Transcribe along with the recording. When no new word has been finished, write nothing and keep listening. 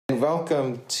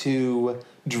welcome to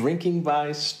Drinking by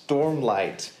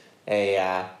Stormlight,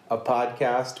 a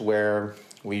podcast where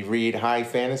we read high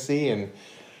fantasy and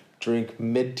drink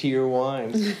mid-tier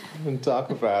wines and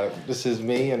talk about it. This is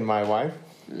me and my wife.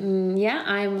 Yeah,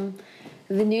 I'm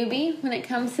the newbie when it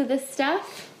comes to this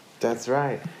stuff. That's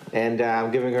right. And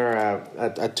I'm giving her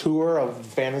a tour of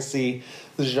fantasy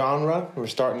genre. We're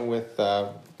starting with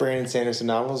Brandon Sanderson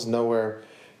novels. Nowhere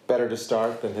better to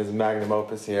start than his magnum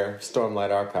opus here, Stormlight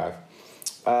Archive.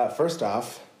 First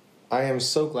off, I am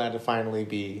so glad to finally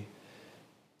be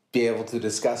able to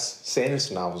discuss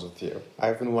Sanderson novels with you.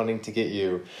 I've been wanting to get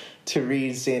you to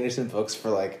read Sanderson books for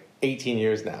like 18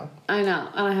 years now. I know,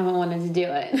 and I haven't wanted to do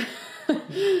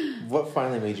it. What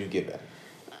finally made you give in?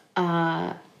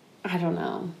 I don't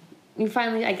know. You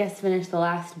finally, I guess, finished the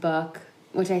last book,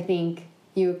 which I think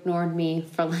you ignored me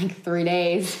for like 3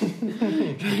 days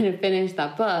trying to finish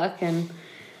that book, and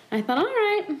I thought, all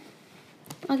right,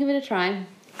 I'll give it a try.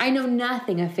 I know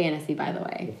nothing of fantasy, by the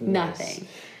way. Nothing.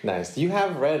 Nice. You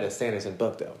have read a Sanderson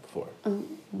book, though, before.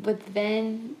 But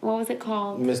then, what was it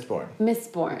called? Mistborn.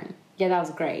 Mistborn. Yeah, that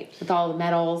was great. With all the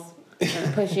medals and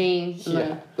the pushing.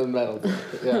 And the metal book.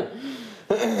 Yeah.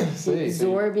 the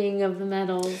absorbing of the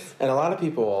medals. And a lot of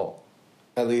people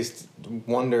at least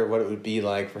wonder what it would be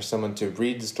like for someone to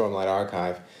read the Stormlight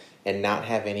Archive and not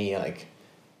have any, like,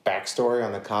 backstory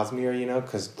on the Cosmere, you know?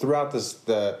 Because throughout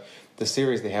the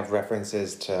series, they have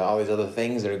references to all these other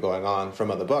things that are going on from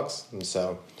other books. And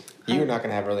so you're not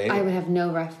going to have really any... I would have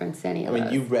no reference to any of those. I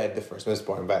mean, you read the first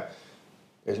Mistborn, but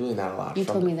there's really not a lot. You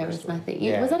told me there was nothing.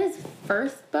 Yeah. Was that his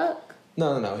first book?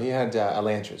 No. He had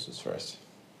Elantris was first.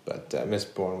 But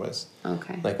Mistborn was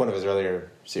like one of his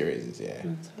earlier series. Yeah.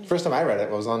 First time I read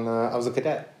it was on I was a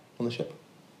cadet on the ship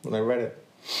when I read it.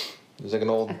 It was like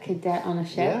a cadet on a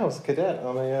ship. Yeah, I was a cadet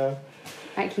on a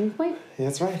at Kings Point. Yeah,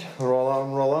 that's right. Roll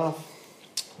on, roll off,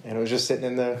 and it was just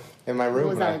sitting in my room.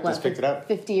 Was that, and I just picked it up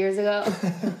 50 years ago.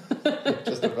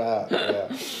 Just about. Yeah.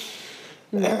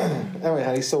 Anyway,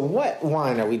 honey. So what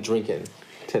wine are we drinking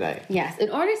today? Yes. In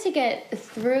order to get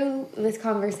through this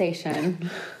conversation.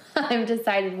 I've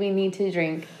decided we need to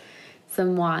drink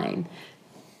some wine.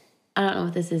 I don't know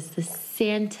what this is. The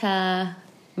Santa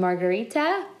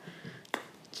Margarita?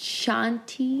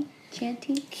 Chianti,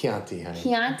 honey. Chianti.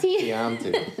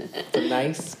 The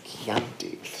nice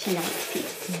Chianti.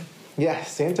 Yeah,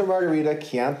 Santa Margarita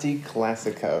Chianti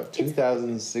Classico,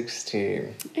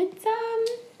 2016.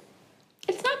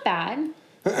 It's not bad.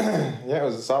 Yeah, it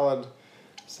was a solid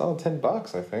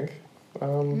 $10, I think. A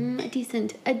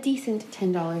decent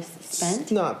 $10 spent.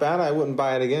 It's not bad. I wouldn't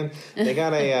buy it again. They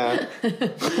got a.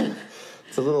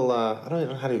 It's a little. I don't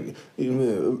know how to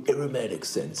aromatic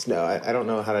sense. No, I don't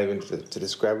know how to even to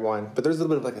describe wine. But there's a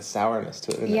little bit of like a sourness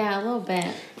to it. Isn't it? A little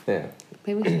bit. Yeah.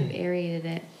 Maybe we should have aerated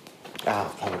it.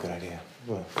 Probably a good idea.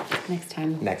 Well, Next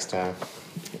time.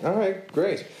 All right,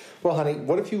 great. Well, honey,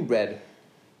 what have you read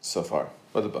so far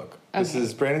of the book? Okay. This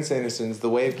is Brandon Sanderson's The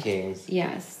Way of Kings.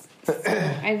 Yes. So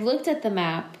I've looked at the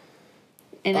map,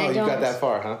 and I don't. You got that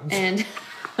far, huh? And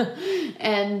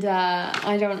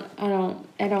I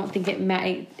don't think it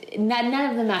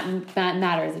none of the map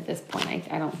matters at this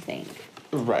point. I don't think.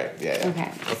 Right. Yeah.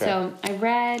 Okay. So I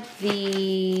read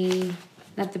the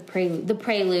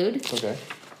prelude. Okay.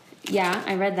 Yeah,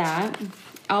 I read that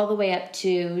all the way up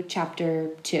to chapter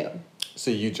 2.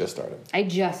 So you just started. I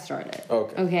just started.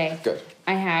 Okay. Good.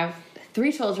 I have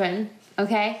 3 children.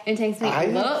 Okay, it takes me a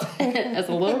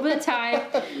little bit of time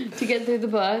to get through the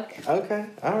book. Okay,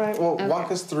 all right. Well,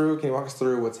 walk us through. Can you walk us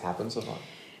through what's happened so far?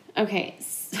 Okay,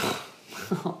 so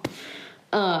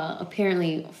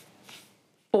apparently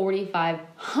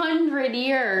 4,500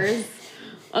 years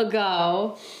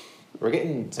ago, we're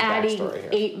getting some adding backstory here.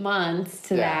 8 months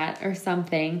to that or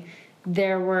something.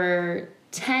 There were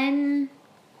 10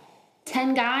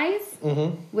 guys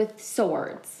with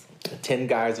swords. 10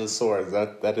 guys with swords.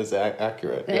 That is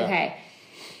accurate. Yeah. Okay.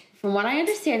 From what I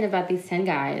understand about these 10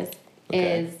 guys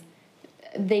is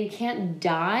they can't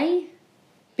die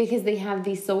because they have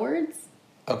these swords.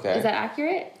 Okay. Is that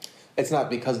accurate? It's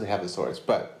not because they have the swords,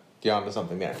 but you're onto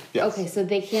something there. Yes. Okay, so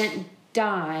they can't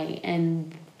die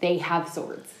and they have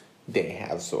swords. They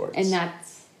have swords. And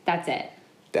that's it.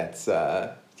 That's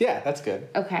that's good.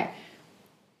 Okay.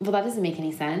 Well, that doesn't make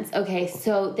any sense. Okay,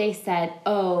 so they said,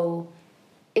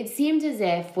 it seems as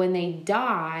if when they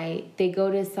die, they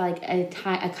go to like a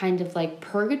kind of like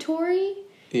purgatory.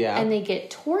 Yeah. And they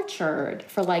get tortured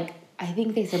for like, I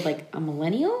think they said like a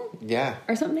millennium. Yeah.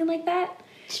 Or something like that.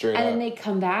 Straight and up. then they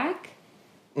come back.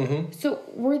 Mm-hmm. So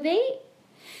were they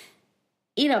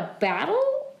in a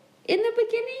battle in the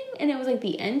beginning? And it was like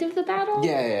the end of the battle?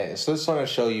 Yeah. So this want to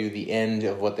show you the end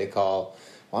of what they call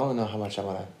Well, I don't know how much I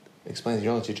want to explain.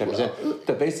 You're only 2 chapters in.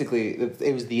 But basically,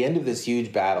 it was the end of this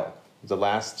huge battle. The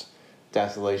last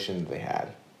desolation they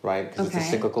had, right? Because it's a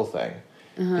cyclical thing.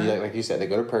 Like you said, they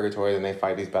go to purgatory, then they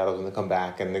fight these battles, and they come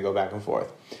back, and they go back and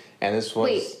forth. And this was...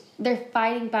 Wait, they're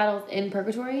fighting battles in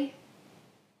purgatory?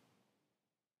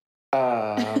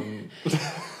 No.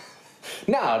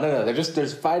 They're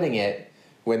just fighting it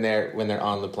when they're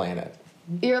on the planet.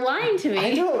 You're lying to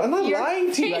me. I'm not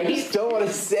lying to you. I just don't want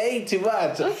to say too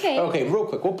much. Okay. Okay, real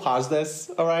quick. We'll pause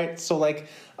this, all right? So, like,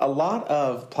 a lot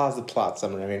of... Pause the plot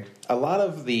summary, I mean. A lot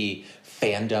of the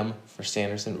fandom for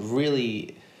Sanderson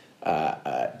really...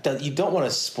 you don't want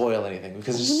to spoil anything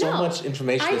because there's so much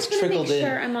information that's trickled in. I just want to make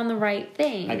sure I'm on the right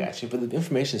thing. I got you, but the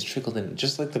information is trickled in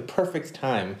just like the perfect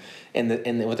time in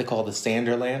what they call the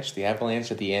Sanderlanche, the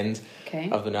avalanche at the end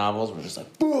of the novels. We're just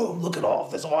like, boom! Look at all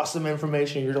this awesome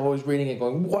information. You're always reading it,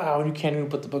 going, wow! And you can't even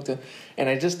put the book to. And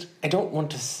I don't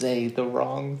want to say the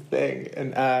wrong thing.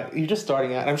 And you're just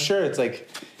starting out. I'm sure it's like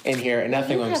in here, and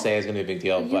nothing I'm saying is going to be a big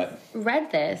deal. But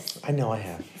read this. I know I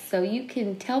have. So you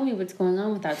can tell me what's going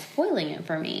on without spoiling it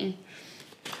for me.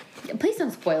 Please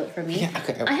don't spoil it for me. Yeah,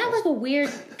 okay. I have like a weird...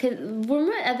 Cause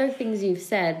remember other things you've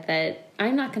said that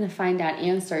I'm not going to find out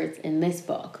answers in this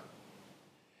book.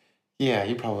 Yeah,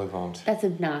 you probably won't. That's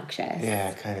obnoxious. Yeah,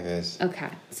 it kind of is. Okay,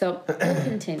 so we'll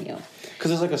continue. Because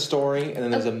there's like a story, and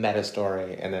then there's a meta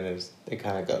story, and then it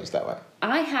kind of goes that way.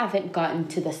 I haven't gotten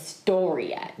to the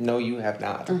story yet. No, you have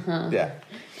not. Yeah.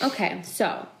 Okay,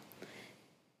 so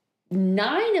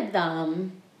 9 of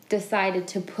them decided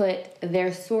to put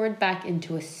their sword back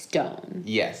into a stone.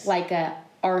 Yes. Like a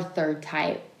Arthur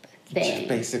type thing.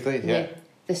 Basically, yeah. With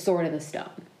the sword in the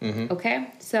stone.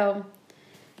 Okay? So,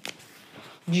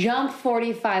 jump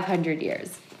 4,500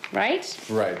 years, right?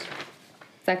 Right.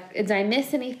 Did I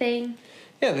miss anything?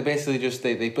 Yeah, they basically just,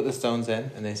 they put the stones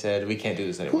in, and they said, we can't do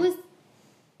this anymore.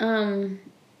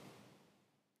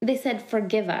 They said,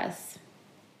 forgive us.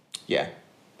 Yeah.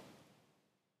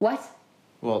 What?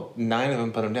 Well, 9 of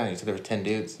them put them down. You said there were 10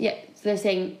 dudes. Yeah, so they're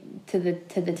saying to the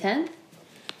 10th?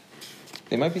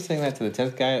 They might be saying that to the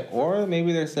 10th guy, or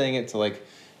maybe they're saying it to, like,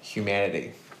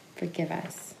 humanity. Forgive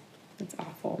us. It's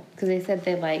awful. Because they said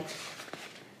they, like...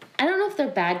 I don't know if they're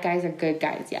bad guys or good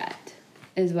guys yet,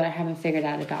 is what I haven't figured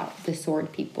out about the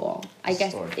sword people. I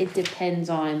guess it depends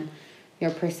on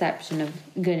your perception of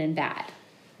good and bad,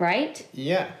 right?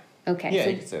 Yeah. Okay. Yeah, so,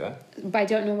 you could say that. But I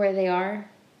don't know where they are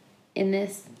in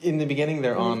this. In the beginning,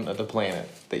 they're on the planet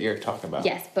that you're talking about.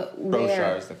 Yes, but where?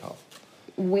 Roshar is the called.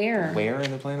 Where? Where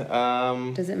in the planet?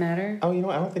 Does it matter? Oh, you know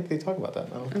what? I don't think they talk about that.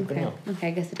 I don't think they know. Okay,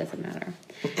 I guess it doesn't matter.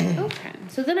 Okay.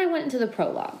 So then I went into the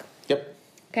prologue. Yep.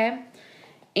 Okay?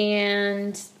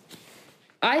 And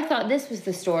I thought this was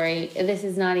the story. This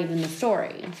is not even the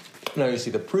story. No, you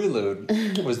see, the prelude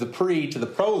was the pre to the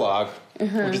prologue,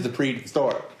 which is the pre to the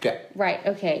story. Okay. Right,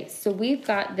 okay. So we've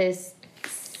got this...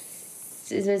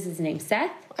 Is this his name?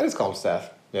 Seth? I just call him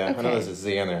Seth. Yeah, Okay. I know there's a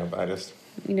Z in there, but I just...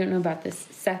 You don't know about this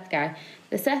Seth guy.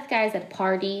 The Seth guy is at a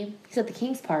party. He's at the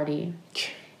king's party.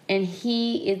 And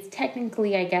he is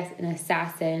technically, I guess, an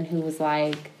assassin who was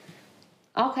like,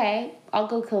 okay, I'll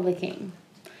go kill the king.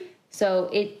 So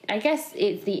I guess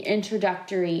it's the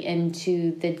introductory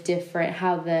into the different,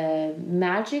 how the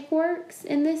magic works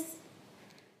in this.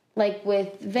 Like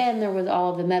with Ven, there was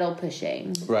all the metal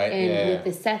pushing. Right, and yeah. with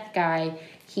the Seth guy,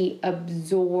 he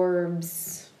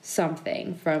absorbs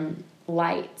something from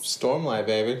light. Stormlight,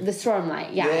 baby. The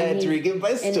Stormlight, yeah. Yeah, it's Regan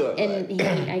by Stormlight. And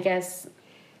he, I guess,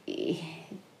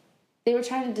 they were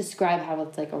trying to describe how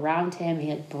it's like around him, he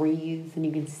like breathes and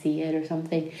you can see it or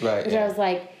something. Right, Which yeah. I was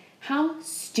like, how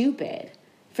stupid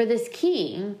for this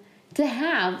king to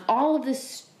have all of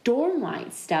this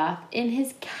Stormlight stuff in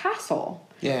his castle.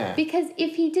 Yeah. Because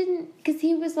if he didn't, because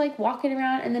he was like walking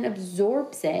around and then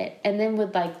absorbs it and then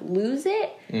would like lose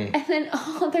it. And then,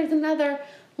 oh, there's another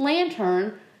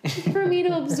lantern for me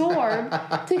to absorb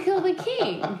to kill the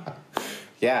king.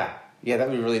 Yeah. Yeah, that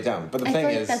would be really dumb. But the I thing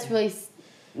feel like is... that's really,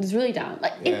 it's really dumb.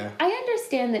 Like, Yeah. I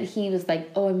understand that he was like,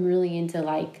 oh, I'm really into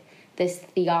like this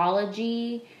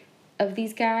theology of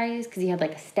these guys because he had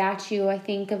like a statue, I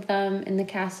think, of them in the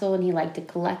castle and he liked to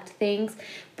collect things.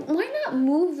 But why not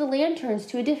move the lanterns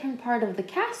to a different part of the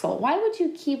castle? Why would you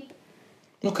keep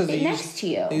it next to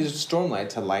you? He used Stormlight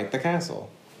to light the castle.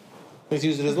 He's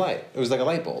used it as light. It was like a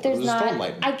light bulb. There's it was not, a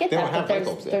Stormlight. I get they that, don't have but light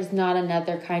bulbs there. there's not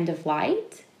another kind of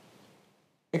light.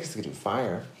 I guess they could do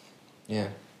fire. Yeah.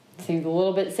 Seems a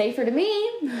little bit safer to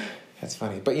me. That's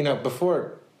funny. But, you know,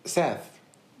 before Seth,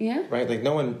 Yeah? right? Like,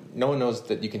 no one knows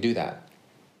that you can do that.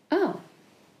 Oh.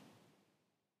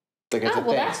 Like, it's a Oh, well,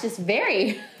 thing. that's just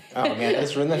very Oh man,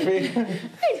 that's ruined that for you.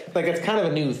 Like it's kind of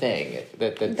a new thing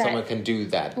that someone can do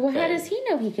that. Well, how thing. does he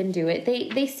know he can do it?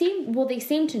 They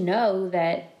seem to know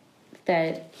that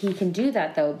he can do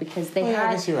that though, because they had.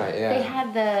 I guess you're right. Yeah. They had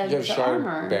You have the shard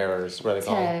armor bearers. What do they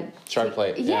call them? Shard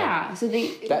plate. Yeah. So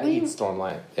they that eats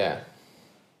Stormlight. Yeah.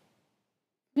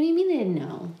 What do you mean they didn't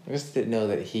know? I just didn't know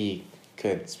that he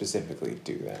could specifically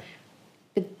do that.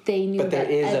 But they knew. But there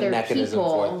that is other a mechanism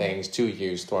people, for things to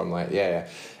use Stormlight. Yeah.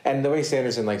 And the way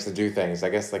Sanderson likes to do things, I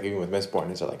guess, like even with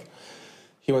Mistborn, is like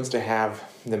he wants to have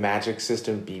the magic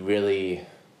system be really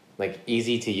like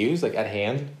easy to use, like at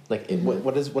hand. Like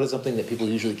what is something that people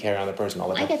usually carry on their person all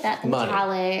the time? I get that. Money.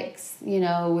 Metallics,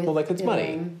 with Well, like it's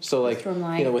money. So like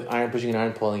Stormlight. with iron pushing and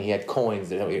iron pulling, he had coins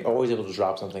that you're always able to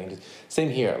drop something. Same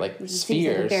here, like Seems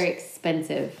spheres. like very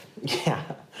expensive. Yeah.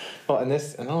 Well, and I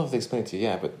don't know if they explained it to you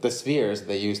yet, but the spheres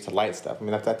they use to light stuff. I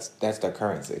mean, that's their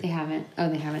currency. They haven't. Oh,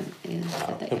 they haven't. Yeah,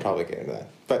 said that He'll yet. probably get into that.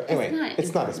 But anyway,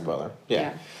 it's not a spoiler.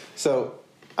 Yeah. So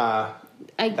that's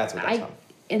what that's from.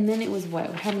 And then it was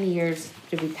what? How many years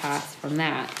did we pass from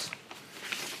that?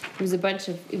 It was a bunch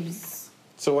of. It was.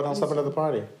 So what else happened at the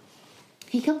party?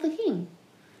 He killed the king.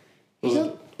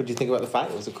 What did you think about the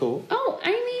fight? Was it cool? Oh,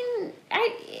 I mean,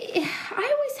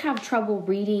 I always have trouble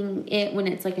reading it when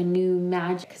it's like a new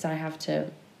magic, because I have to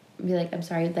be like, I'm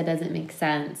sorry, that doesn't make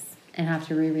sense, and have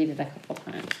to reread it a couple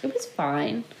times. It was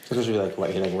fine. Especially like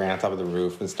what he like ran on top of the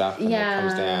roof and stuff, and Yeah. it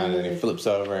comes down and he flips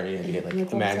over and you have to get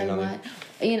like imagine on it.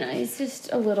 It's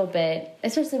just a little bit,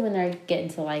 especially when they're getting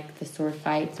to like the sword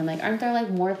fights. I'm like, aren't there like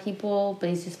more people? But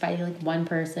he's just fighting like one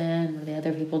person. What are the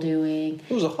other people doing?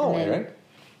 It was a hallway, right?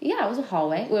 Yeah, it was a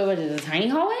hallway. Wait, what is it? A tiny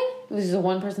hallway? It was just a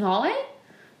one-person hallway?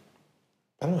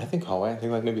 I don't know. I think hallway. I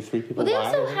think like maybe 3 people. Well, they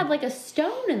wide also had like a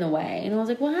stone in the way, and I was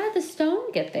like, well, how did the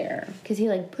stone get there? Because he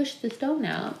like pushed the stone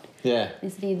out. Yeah. He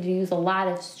said he had to use a lot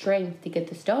of strength to get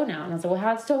the stone out, and I was like, well, how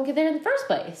did the stone get there in the first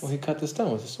place? Well, he cut the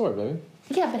stone with a sword, baby.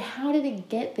 Yeah, but how did it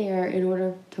get there in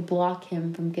order to block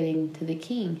him from getting to the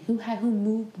king? Who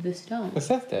moved the stone? Well,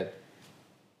 Seth did.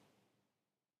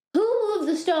 Who moved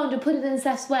the stone to put it in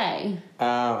Seth's way? Oh,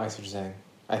 I see what you're saying.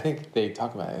 I think they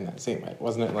talk about it in that scene, right?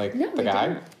 Wasn't it like No, the they guy?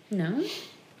 didn't. No.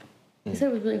 He said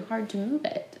it was really hard to move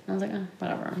it. And I was like, oh,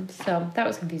 whatever. So that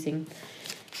was confusing.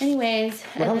 Anyways.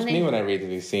 What helps me when I read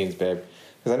these scenes, babe,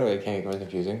 because I know it can get really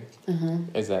confusing,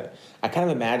 is that I kind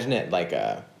of imagine it like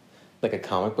a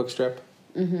comic book strip.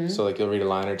 Mm-hmm. So like you'll read a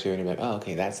line or two and you're like, oh,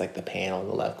 okay, that's like the panel in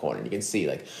the left corner. And you can see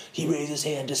like he raised his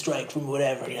hand to strike from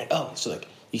whatever. And you're like, oh, so like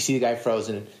you see the guy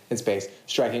frozen in space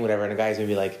striking whatever, and the guy's gonna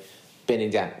be like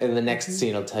bending down. And the next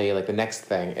scene will tell you like the next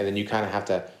thing, and then you kind of have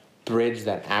to bridge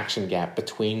that action gap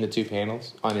between the two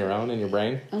panels on your own in your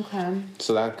brain. Okay.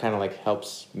 So that kind of like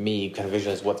helps me kind of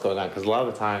visualize what's going on, because a lot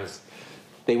of the times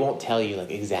they won't tell you like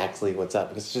exactly what's up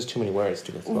because it's just too many words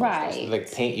to go through. Right. So, like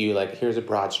paint you like here's a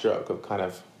broad stroke of kind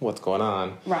of what's going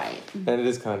on. Right. And it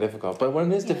is kind of difficult. But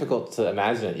when it is difficult to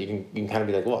imagine it, you can kind of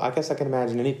be like, well, I guess I can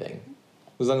imagine anything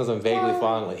as long as I'm vaguely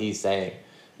following what he's saying.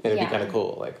 And it'd be kind of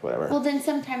cool, like whatever. Well, then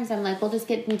sometimes I'm like, well, just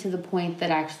get me to the point that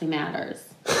actually matters.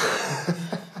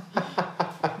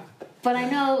 But I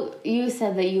know you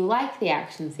said that you like the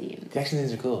action scenes. The action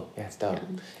scenes are cool. Yeah, it's dope.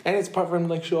 Yeah. And it's part for him to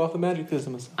like show off the magic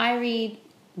system. I read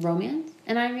romance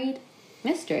and I read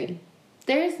mystery.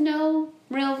 There is no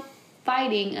real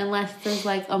fighting unless there's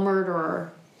like a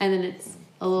murderer, and then it's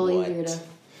a little easier to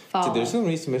follow. Dude, there's no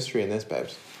reason mystery in this,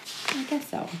 babes. I guess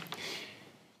so.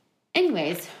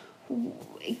 Anyways,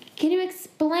 can you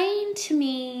explain to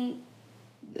me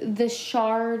the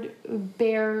shard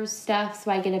bearer stuff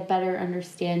so I get a better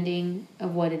understanding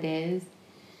of what it is?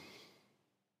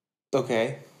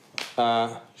 Okay.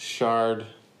 Shard.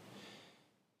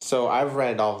 So I've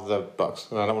read all of the books,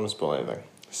 and I don't want to spoil anything.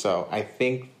 So I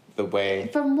think the way...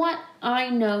 From what I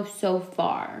know so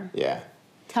far. Yeah.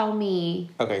 Tell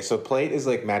me. Okay, so plate is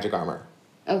like magic armor.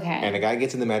 Okay. And a guy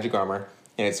gets in the magic armor,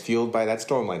 and it's fueled by that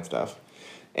Stormlight stuff.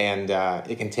 And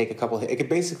it can take a couple...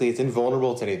 it's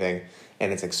invulnerable to anything,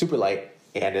 and it's like super light,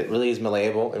 and it really is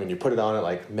malleable. I mean, you put it on, it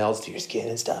like melts to your skin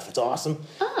and stuff. It's awesome.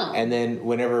 Oh. And then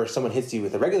whenever someone hits you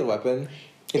with a regular weapon,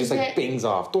 it just like bings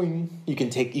off. Doing. You can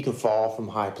fall from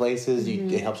high places.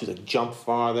 Mm-hmm. It helps you like jump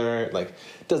farther. Like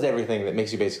does everything that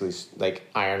makes you basically like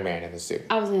Iron Man in the suit.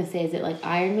 I was gonna say, is it like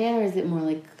Iron Man or is it more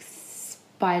like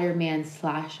Spider-Man /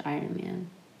 Iron Man?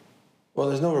 Well,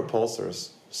 there's no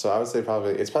repulsors, so I would say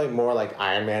it's probably more like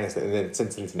Iron Man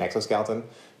since it's an exoskeleton.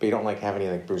 But you don't like have any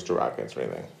like booster rockets or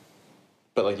anything.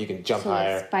 But like you can jump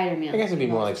higher. Like Spider-Man. I guess it'd be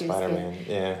more like Spider-Man.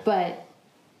 Yeah. But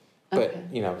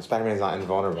Spider-Man's not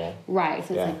invulnerable. Right,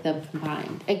 so it's like them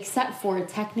combined. Except for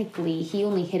technically, he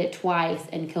only hit it twice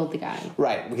and killed the guy.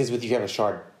 Right, because if you have a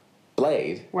shard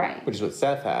blade, Right. which is what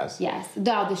Seth has. Yes.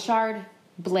 The shard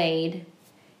blade,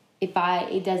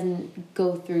 it doesn't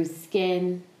go through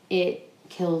skin, it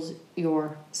kills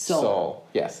your soul.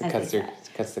 Yes, it as they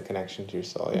cuts the connection to your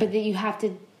soul. Yeah. But then you have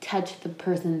to touch the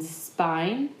person's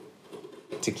spine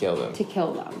to kill them. to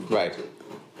kill them. Right.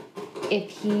 If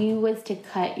he was to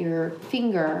cut your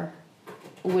finger,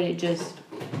 would it just...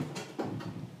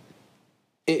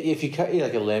 If you cut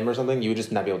like a limb or something, you would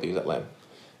just not be able to use that limb.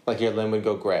 Like your limb would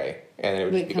go gray, and then it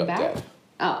would just come go back? dead.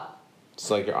 Oh.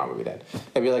 So like your arm would be dead.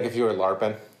 It'd be like if you were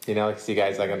LARPing, you know, like see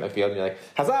guys like on the field, and you're like,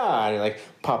 huzzah! And you like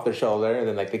pop their shoulder, and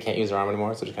then like they can't use their arm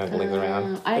anymore, so it just kind of lings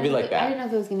around. It'd be like that. I didn't know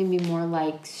if it was going to be more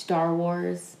like Star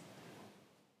Wars.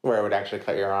 Where it would actually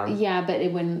cut your arm. Yeah, but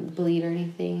it wouldn't bleed or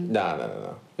anything.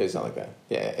 No. It's not like that.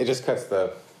 Yeah, it just cuts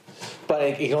the... But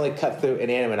it can only cut through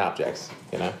inanimate objects,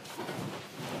 you know?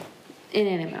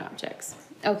 Inanimate objects.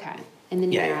 Okay. And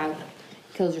then you Yeah. have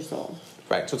kills your soul.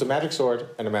 Right, so it's a magic sword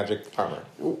and a magic armor,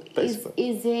 basically.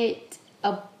 Is it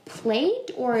a plate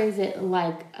or is it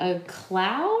like a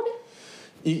cloud?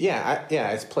 Yeah,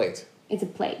 it's plate. It's a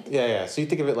plate. Yeah. So you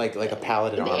think of it like a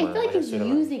paladin But armor. I feel like a it's suit of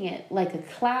armor. using it like a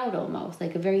cloud almost,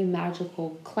 like a very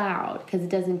magical cloud, because it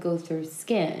doesn't go through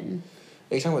skin.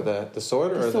 Are you talking about the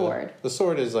sword? The or sword. The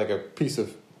sword is like a piece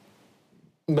of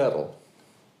metal.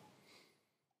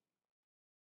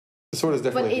 The sword is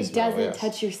definitely But a piece it of metal, doesn't yes.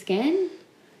 touch your skin?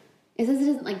 It says it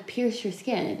doesn't like pierce your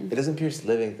skin. It doesn't pierce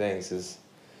living things.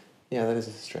 That is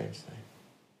a strange thing.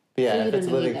 But yeah, So you if it's a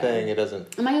don't know living either. thing, it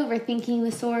doesn't... Am I overthinking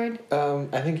the sword?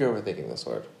 I think you're overthinking the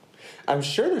sword. I'm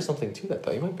sure there's something to that,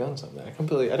 though. You might be on something. I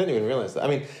didn't even realize that. I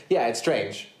mean, yeah, it's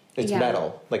strange. It's Yeah.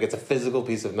 metal. Like, it's a physical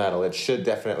piece of metal. It should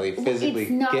definitely physically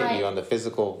it's not- get you on the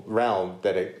physical realm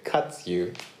that it cuts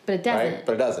you. But it doesn't. Right?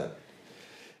 But it doesn't.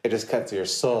 It just cuts your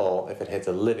soul if it hits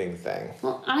a living thing.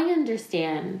 Well, I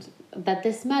understand that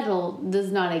this metal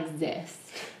does not exist.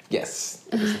 Yes,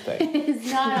 that is the thing.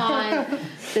 It's not on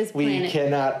this We planet.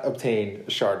 cannot obtain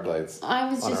shard blades. I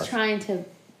was on just Earth. trying to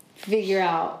figure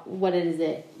out what is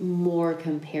it more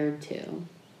compared to.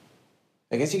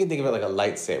 I guess you can think of it like a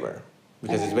lightsaber.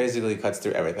 Because it basically cuts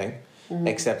through everything.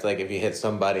 Except, like, if you hit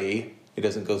somebody, it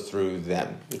doesn't go through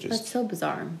them. It That's just... so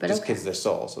bizarre, but just okay. kills their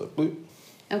soul. So bloop.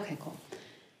 Okay, cool.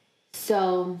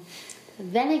 So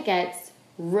then it gets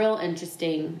real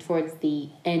interesting towards the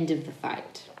end of the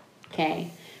fight. Okay?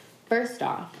 First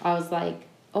off, I was like,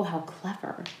 oh, how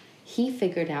clever. He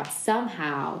figured out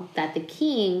somehow that the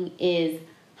king is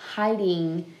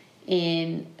hiding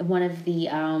in one of the,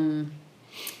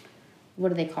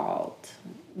 what are they called?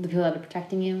 The people that are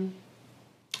protecting you?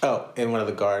 Oh, in one of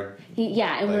the guard... In one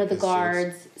Like of the the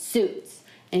guards' suits.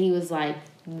 And he was like,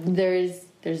 there's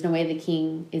no way the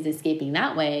king is escaping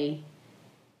that way.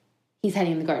 He's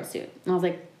hiding in the guard suit. And I was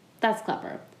like, that's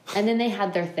clever. And then they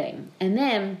had their thing. And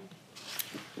then,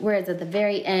 whereas at the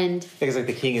very end... Because, like,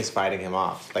 the king is fighting him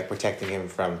off. Like, protecting him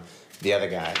from the other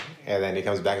guy. And then he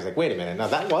comes back and is like, wait a minute. No,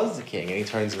 that was the king. And he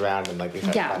turns around and, like...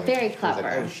 Yeah, very clever.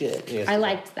 Like, oh, shit. Yes, I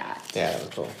liked that. Yeah, that was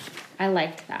cool. I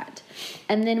liked that.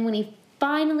 And then when he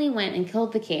finally went and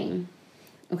killed the king,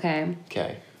 okay...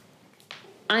 Okay.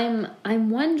 I'm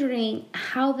wondering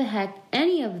how the heck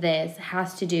any of this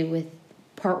has to do with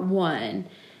part 1,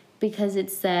 because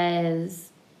it says,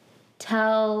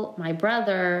 tell my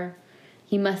brother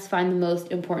he must find the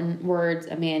most important words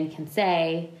a man can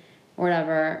say, or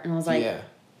whatever. And I was like, Yeah.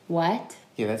 what?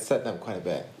 Yeah, that's setting up quite a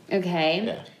bit. Okay.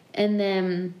 Yeah. And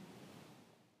then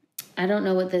I don't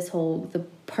know what the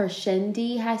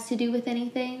Parshendi has to do with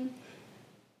anything.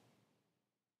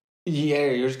 Yeah,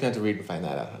 you're just going to have to read and find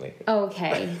that out, honey.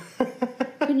 Okay.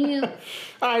 Can you...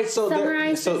 All right, so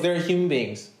Summarize there are human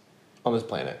beings on this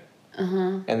planet.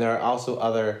 And there are also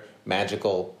other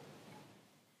magical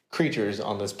creatures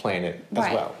on this planet as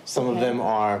Right. well. Some of Okay. them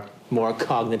are more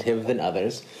cognitive than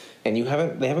others. And they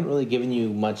haven't really given you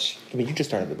much. I mean, you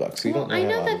just started the book, so you Well, don't know. I a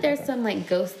know lot that about there's some like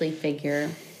ghostly figure.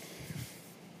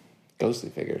 ghostly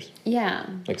figures. Yeah.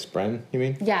 Like Spren, you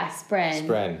mean? Yeah, Spren.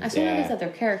 Spren, I've seen all yeah. these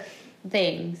other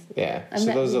things. Yeah. I So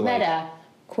met those are like meta,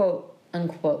 quote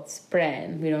unquote,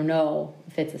 Spren. We don't know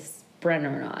if it's a Spren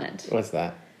or not. what's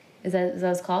that? Is that what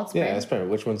it's called? Spren? Yeah, Spren.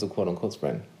 Which one's the quote unquote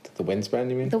Spren? The wind Spren,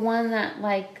 you mean? The one that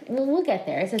we'll get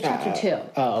there. It says chapter 2.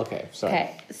 Oh, okay. Sorry.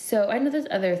 Okay, so I know there's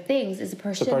other things. Is a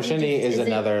Parshendi? So Parshendi is it-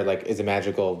 another is a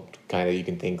magical kind of, you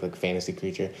can think, like fantasy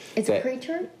creature. It's that- a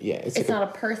creature. Yeah, It's like not a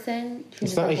person.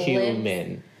 It's not a lives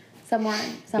human. Somewhere.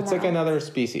 It's like else. another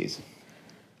species.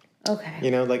 Okay. You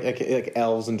know, like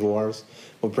elves and dwarves.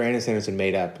 Well, Brandon Sanderson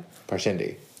made up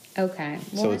Parshendi. Okay.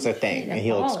 So Well, it's a thing, and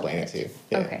he'll all of explain it to you.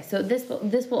 Yeah. Okay, so this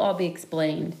will all be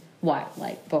explained. What,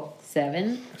 like book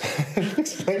 7?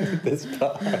 Explain this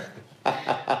part.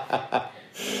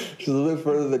 Just a little bit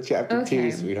further than chapter 2,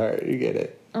 Okay. sweetheart. You get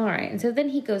it. All right, and so then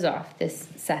he goes off, this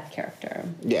Seth character.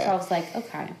 Yeah. So I was like,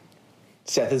 okay.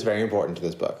 Seth is very important to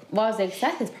this book. Well, I was like,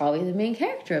 Seth is probably the main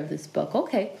character of this book.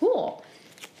 Okay, cool.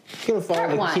 He's gonna follow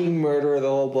Part the one. king murderer of the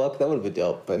whole book. That would have been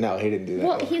dope, but no, he didn't do that.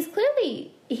 Well,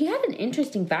 he had an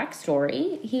interesting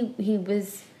backstory.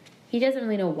 He doesn't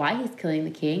really know why he's killing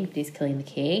the king, but he's killing the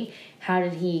king. How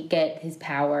did he get his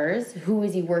powers? Who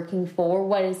is he working for?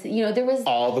 What is, there was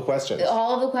all the questions.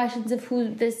 all the questions of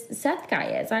who this Seth guy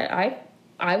is.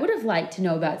 I would have liked to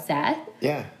know about Seth.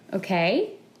 Yeah,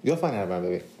 Okay. you'll find out about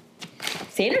it.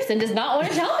 Sanderson does not want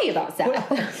to tell me about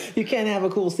Seth. You can't have a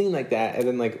cool scene like that and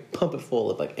then like pump it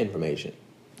full of like information.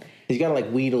 You gotta like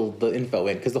wheedle the info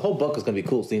in because the whole book is gonna be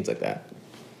cool scenes like that.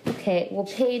 Okay, well,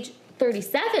 page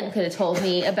 37 could have told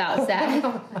me about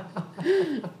Seth.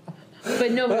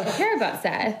 But nobody would care about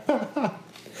Seth.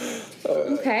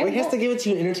 Okay. Well, he has to give it to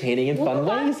you in entertaining and fun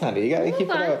ways, honey. You gotta keep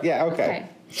it up. Yeah, okay.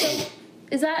 So,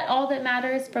 is that all that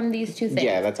matters from these two things?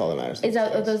 Yeah, that's all that matters.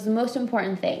 Are those the most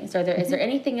important things? Is there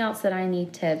anything else that I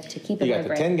need to keep in You my got the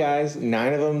brain? 10 guys,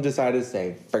 9 of them decided to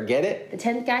say, forget it. The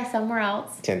 10th guy somewhere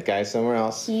else. 10th guy somewhere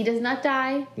else. He does not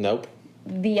die. Nope.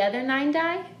 The other 9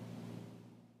 die?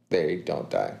 They don't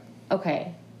die.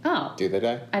 Okay. Oh. Do they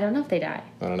die? I don't know if they die.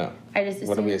 I don't know. I just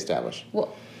What do we assumed- establish?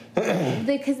 Well,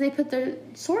 because they put their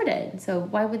sword in. So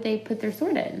why would they put their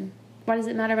sword in? Why does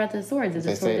it matter about the swords? If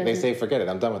the sword They doesn't- say, forget it.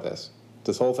 I'm done with this.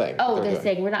 This whole thing. Oh, They're they're doing.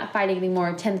 saying we're not fighting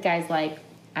anymore. 10th guy's like,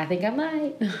 I think I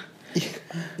might.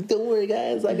 Don't worry,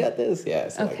 guys. I got this.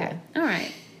 Yes. Okay. All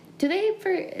right. Do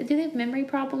they have memory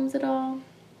problems at all?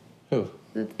 Who?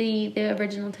 The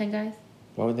original 10 guys?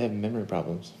 Why would they have memory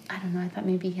problems? I don't know. I thought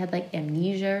maybe he had like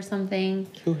amnesia or something.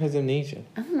 Who has amnesia?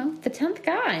 I don't know. The 10th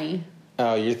guy.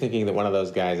 Oh, you're thinking that one of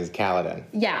those guys is Kaladin.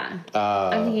 Yeah.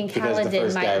 I'm thinking because the Kaladin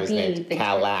first guy might was be named the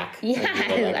Kalak. Yeah, And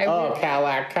people are like, I oh, really-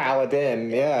 Kalak,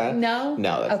 Kaladin. Yeah. No?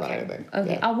 No, that's not Okay. anything.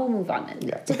 Okay. Yeah. We'll move on then.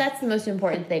 Yeah. So that's the most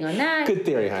important thing on that. Good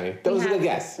theory, honey. That was a good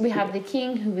guess. We have the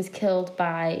king who was killed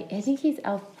by, I think he's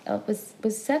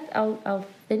was Seth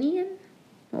Alfinian?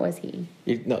 What was he?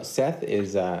 No, Seth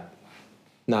is not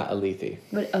Alethi.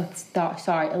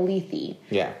 Sorry, Alethi.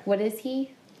 Yeah. What is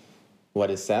he? What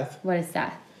is Seth? What is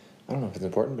Seth? I don't know if it's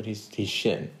important, but he's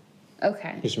Shin.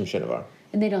 Okay. He's from Shinovar.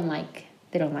 And they don't like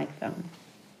them.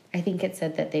 I think it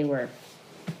said that they were.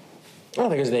 I don't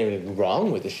think there's anything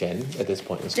wrong with the Shin at this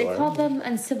point in the They story. called them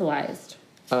uncivilized.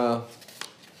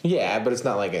 Yeah, but it's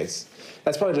not like it's.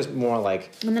 That's probably just more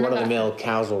like And then run-of-the-mill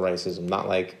casual racism, not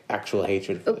like actual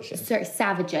hatred for the Shin. Sorry,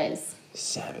 savages,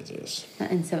 Savages.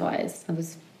 not uncivilized. That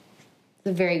was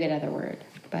a very good other word,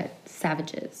 but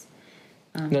savages.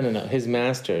 No. His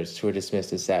masters, who are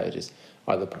dismissed as savages,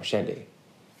 are the Parshendi.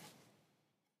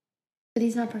 But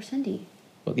he's not Parshendi.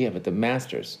 Well, yeah, but the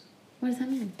masters, What does that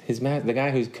mean? the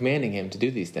guy who's commanding him to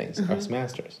do these things, are his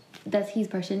masters. He's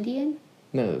Parshendian?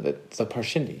 No, that's a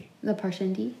Parshendi. The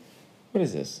Parshendi? What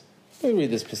is this? Let me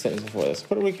read this sentence before this.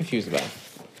 What are we confused about?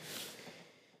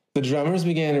 The drummers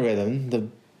began a rhythm. The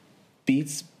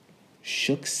beats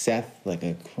shook Seth like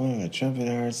a trumpet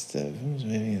hearts. The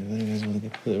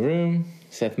room.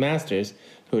 Seth masters,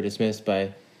 who were dismissed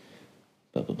by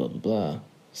blah, blah, blah, blah, blah,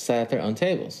 sat at their own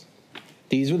tables.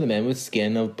 These were the men with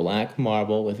skin of black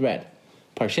marble with red.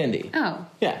 Parshendi. Oh.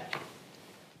 Yeah.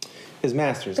 His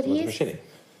masters But was he's- Parshendi.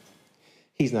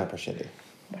 He's not Parshendi.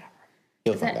 Whatever.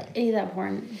 You'll find out. Is that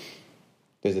important?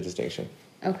 There's a distinction.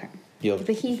 Okay. You'll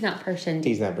But he's not Parshendi.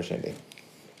 He's not Parshendi.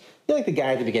 You're like the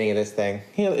guy at the beginning of this thing.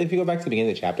 If you go back to the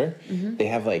beginning of the chapter, they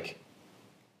have like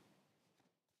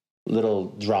little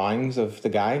drawings of the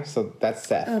guy. So that's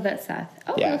Seth. Oh, that's Seth.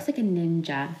 Oh, Yeah. he looks like a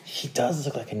ninja. He does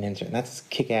look like a ninja, and that's his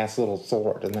kick-ass little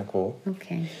sword. Isn't that cool?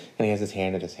 Okay. And he has his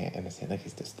hand in his hand, like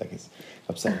he's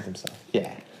upset with himself.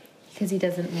 Yeah, Because he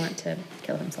doesn't want to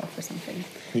kill himself or something.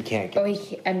 he can't. Oh,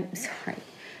 I'm sorry.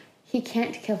 He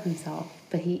can't kill himself,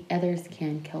 but others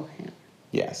can kill him.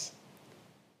 Yes.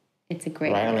 It's a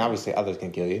great. Right. I mean, obviously, others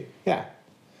can kill you. Yeah.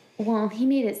 Well, he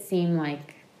made it seem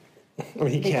like I mean,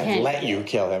 he They can't can't- let you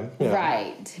kill him. You know?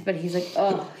 right, but he's like,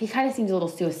 oh, he kind of seems a little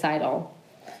suicidal,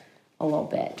 a little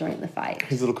bit during the fight.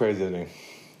 He's a little crazy, isn't he?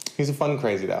 He's a fun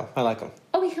crazy though. I like him.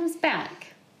 Oh, he comes back.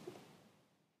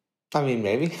 I mean,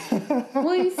 maybe.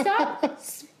 Will you stop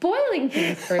spoiling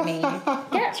things for me?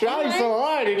 Get Trying on. so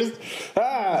hard. He just.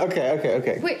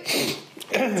 Okay. Wait,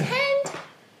 pretend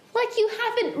like you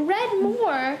haven't read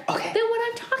more Okay. than what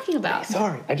I'm talking about.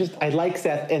 Sorry, I like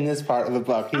Seth in this part of the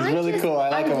book. He's really cool. I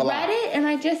like him a lot. I've read it, and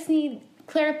I just need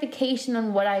clarification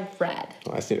on what I've read.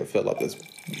 I just need to fill up this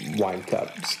wine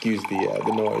cup. Excuse the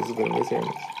noise of this here.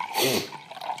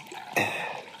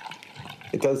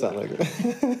 It does sound like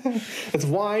it. It's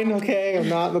wine, okay? I'm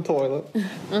not in the toilet.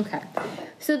 Okay.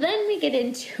 So then we get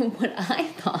into what I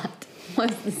thought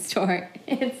was the story.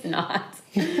 It's not.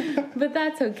 But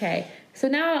that's okay. So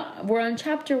now we're on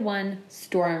chapter 1,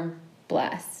 Storm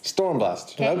Blessed.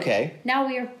 Stormblessed. Okay. Now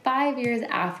we are 5 years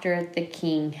after the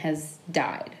king has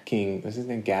died. King, what's his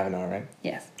name? Gavinar, right?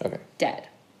 Yes. Okay. Dead.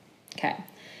 Okay.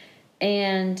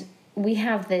 And we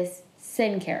have this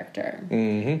Sin character.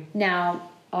 Mm-hmm.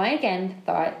 Now, I again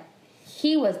thought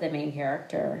he was the main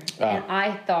character. And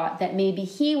I thought that maybe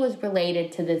he was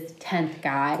related to this 10th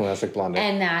guy. Classic blonde.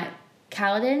 And that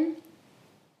Kaladin,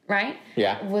 right?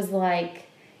 Yeah. Was like,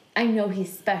 I know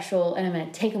he's special and I'm going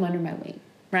to take him under my wing,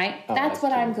 right? Oh, that's what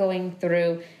true. I'm going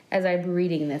through as I'm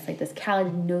reading this. Like, does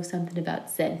Kaladin know something about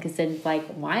Sin? Because Sin's like,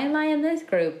 why am I in this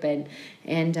group? And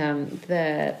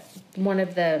the one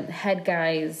of the head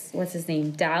guys, what's his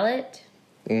name? Dalit?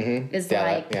 Mm-hmm. Is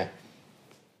Dalit, like, yeah.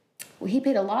 well, he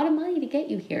paid a lot of money to get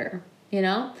you here, you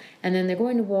know? And then they're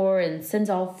going to war and Sin's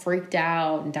all freaked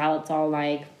out and Dalit's all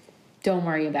like, don't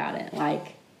worry about it.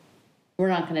 Like, we're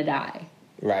not going to die.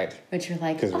 Right. But you're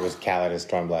like, Because it was Khaled is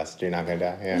Stormblessed. You're not going to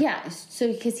die. Yeah. yeah,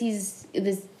 so because he's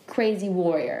this crazy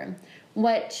warrior.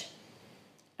 Which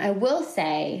I will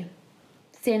say,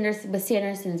 with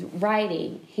Sanderson's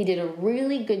writing, he did a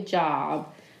really good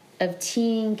job of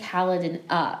teeing Kaladin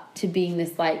up to being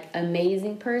this, like,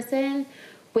 amazing person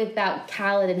without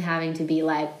Kaladin having to be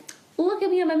like, look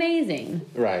at me, I'm amazing.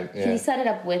 Right, yeah. He set it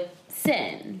up with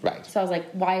Sin. Right. So I was like,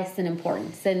 why is Sin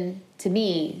important? Sin, to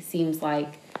me, seems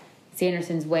like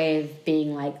Sanderson's way of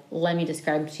being like, let me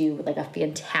describe to you what, like, a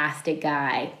fantastic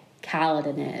guy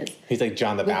Kaladin is. He's like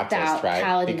John the Without Baptist, right?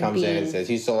 Kaladin He comes in and being- says,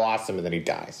 he's so awesome, and then he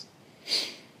dies.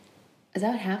 Is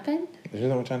that what happened? Isn't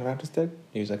that what John the Baptist did?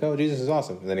 He was like, oh, Jesus is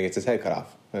awesome. And then he gets his head cut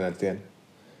off. And that's the end.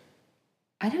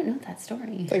 I don't know that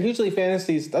story. Like, usually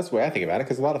fantasies, that's the way I think about it,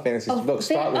 because a lot of fantasy books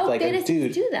start with, like, a fantasies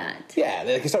dude. do that. Yeah,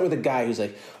 they start with a guy who's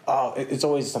like, oh, it's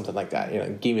always something like that. You know,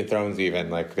 Game of Thrones even.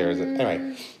 Like, there's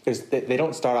anyway, they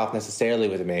don't start off necessarily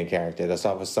with a main character. They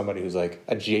start off with somebody who's, like,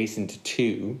 adjacent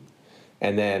to,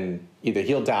 and then either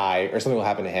he'll die or something will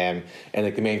happen to him, and,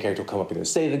 like, the main character will come up and either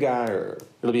save the guy, or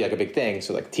it'll be, like, a big thing.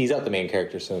 So, like, tease out the main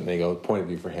character so that they go point of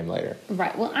view for him later.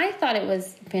 Right. Well, I thought it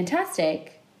was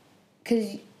fantastic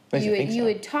because you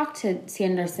had talked to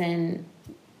Sanderson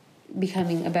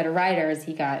becoming a better writer as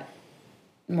he got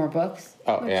more books.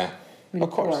 Oh, yeah. I mean, Of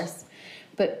course.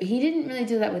 But he didn't really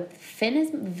do that with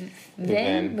Vin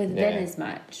as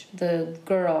much. The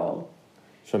girl.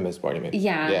 From Miss Board, you mean?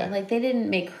 Yeah. Like, they didn't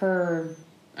make her,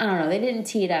 I don't know, they didn't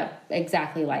tee it up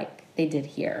exactly like they did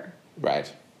here.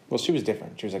 Right. Well, she was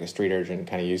different. She was like a street urchin,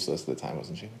 kind of useless at the time,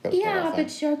 wasn't she? That was kind of her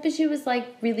thing. but she was, like,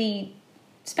 really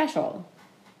special.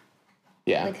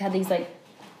 Yeah. Like, had these, like,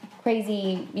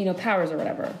 crazy, powers or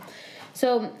whatever.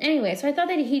 So, anyway, so I thought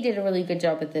that he did a really good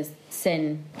job with this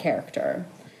Sin character.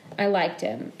 I liked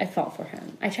him. I felt for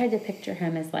him. I tried to picture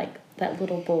him as, like, that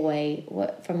little boy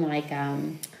from, like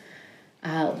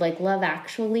Love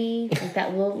Actually.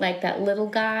 Like that little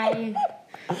guy.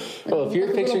 Well, if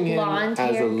you're picturing him blonde as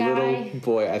a hair little guy.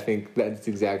 boy, I think that's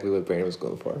exactly what Brandon was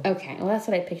going for. Okay, well, that's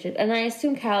what I pictured. And I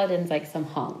assume Kaladin's, like, some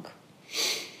hunk.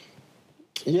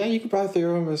 Yeah, you could probably think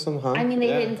of him as some hunk. I mean, they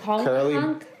didn't call him curly, a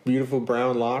hunk. beautiful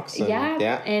brown locks. And,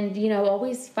 And,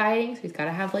 always fighting, so he's got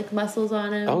to have, like, muscles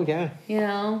on him. Oh, yeah.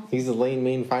 He's a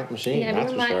main fight machine, Yeah,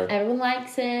 that's for sure. everyone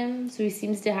likes him, so he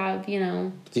seems to have, Do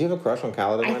you have a crush on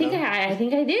Kaladin I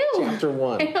think I do. Chapter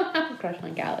 1. I don't have a crush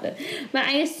on Kaladin. But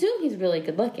I assume he's really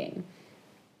good looking.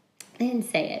 I didn't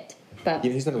say it, but...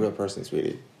 He's not a real person,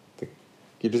 sweetie.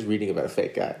 You're just reading about a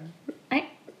fake guy.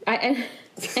 I'm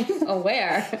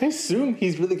aware. I assume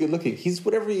he's really good looking. He's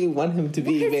whatever you want him to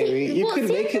be, baby. You could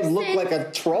make him look like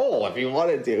a troll if you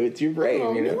wanted to. It's your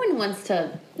brain, No one wants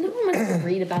to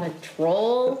read about a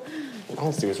troll. I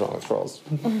don't see what's wrong with trolls.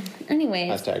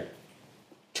 Anyways. Hashtag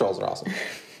trolls are awesome.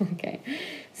 Okay.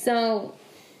 So,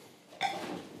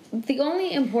 the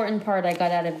only important part I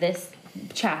got out of this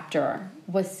chapter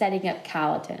was setting up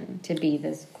Kaladin to be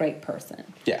this great person.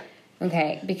 Yeah.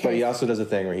 Okay, because... But he also does a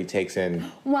thing where he takes in...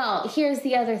 Well, here's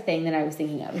the other thing that I was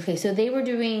thinking of. Okay, so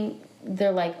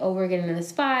they're like, oh, we're getting in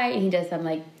this fight, and he does some,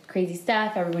 like, crazy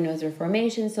stuff. Everyone knows their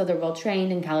formation, so they're well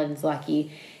trained, and Kaladin's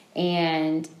lucky.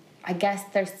 And I guess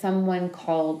there's someone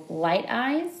called Light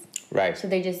Eyes. Right. So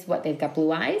they've got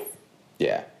blue eyes?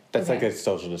 Yeah. That's Okay. like a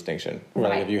social distinction. Where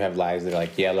Right. like if you have lives that are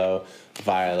like yellow,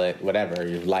 violet, whatever,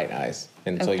 you're light eyes.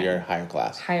 And so Okay. you're higher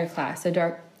class. Higher class. So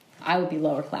dark... I would be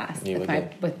lower class You with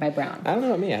would with my brown. I don't know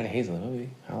about me. I had a hazel. What would be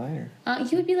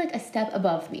highlighter? You would be like a step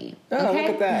above me. Oh, okay?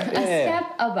 look at that. A Yeah.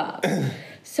 step above.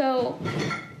 So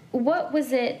what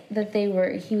was it that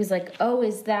he was like, oh,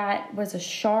 was a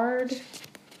shard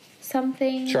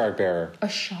something? Shard bearer. A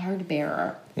shard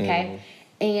bearer, okay?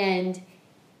 And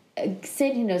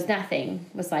Sid, who knows nothing,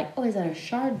 was like, oh, is that a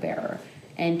shard bearer?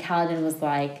 And Kaladin was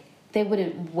like, they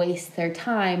wouldn't waste their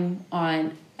time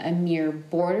on a mere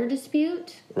border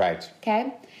dispute. Right.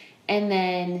 Okay? And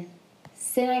then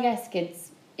Sin, I guess,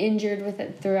 gets injured with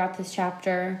it throughout this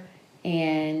chapter,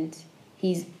 and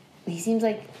he seems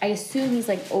like, I assume he's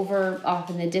like over off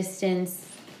in the distance,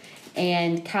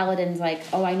 and Kaladin's like,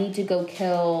 oh, I need to go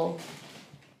kill,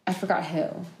 I forgot who,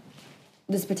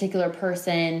 this particular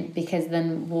person, because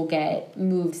then we'll get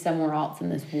moved somewhere else in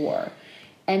this war.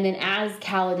 And then as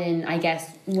Kaladin, I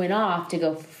guess, went off to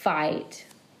go fight,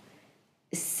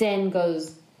 Sin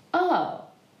goes, oh,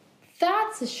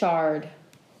 that's a shard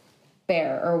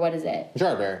bear, or what is it?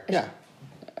 Shard bearer, yeah.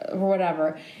 Or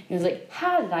whatever. He was like,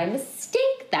 how did I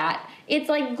mistake that? It's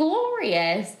like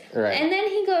glorious. Right. And then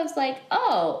he goes like,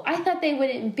 oh, I thought they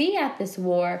wouldn't be at this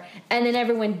war. And then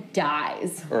everyone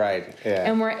dies. Right, yeah.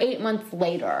 And we're 8 months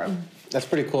later. That's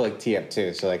pretty cool, like, tee up,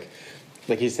 too. So,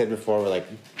 like you said before, where, like,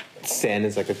 Sin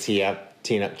is, like, a teeing up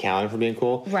Kaladin for being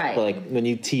cool. Right. But, like, when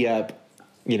you tee up,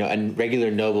 you know, a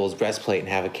regular noble's breastplate and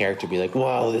have a character be like,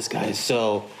 wow, this guy is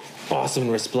so awesome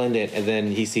and resplendent, and then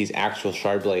he sees actual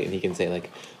Shardblade and he can say, like,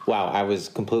 wow, I was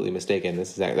completely mistaken.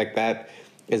 This is like, that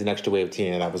is an extra way of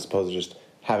teeing it up as opposed to just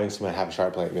having someone have a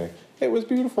Shardblade and be like, it was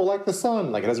beautiful like the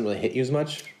sun. Like, it doesn't really hit you as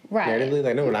much. Right. Narratively.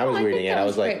 Like, no, when I was reading it, I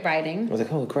was like, great writing. I was like,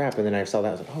 holy crap. And then I saw that,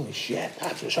 I was like, holy shit,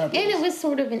 that's what Shardblade And is. it was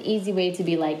sort of an easy way to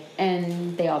be like,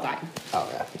 and they all died. Oh,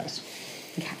 yeah, nice.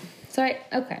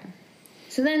 Okay.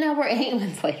 So then now we're 8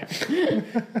 months later.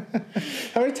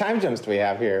 How many time jumps do we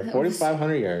have here?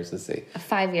 4,500 years, let's see.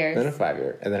 5 years. Then a 5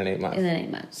 year, and then an 8 month. And then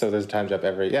 8 months. So there's a time jump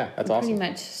that's awesome. Pretty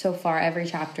much so far, every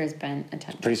chapter has been a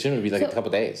time. Pretty soon it'll be like a couple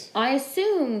days. I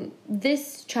assume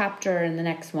this chapter and the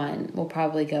next one will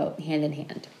probably go hand in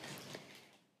hand.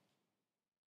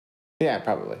 Yeah,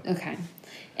 probably. Okay.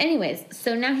 Anyways,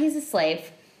 so now he's a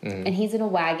slave, and he's in a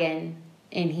wagon,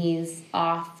 and he's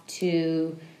off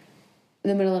to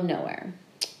the middle of nowhere.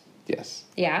 Yes.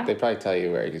 Yeah? They probably tell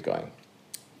you where he's going,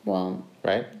 Well,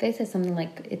 right? they said something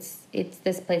like, it's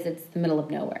this place, it's the middle of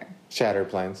nowhere. Shattered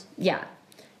Plains. Yeah.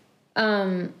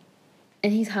 And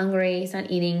he's hungry, he's not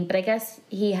eating, but I guess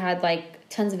he had, like,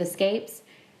 tons of escapes.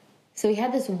 So he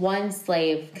had this one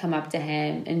slave come up to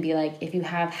him and be like, if you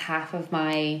have half of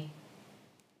my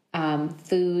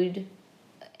food,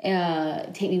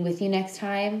 take me with you next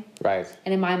time. Right.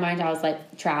 And in my mind, I was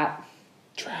like, trap.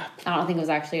 I don't think it was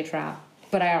actually a trap,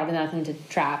 but I ordered nothing to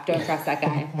trap. Don't trust that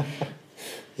guy.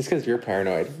 Just because you're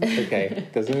paranoid. Okay.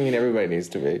 Doesn't mean everybody needs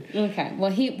to be. Okay.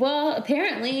 Well,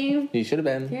 apparently... You should have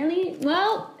been.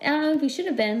 We should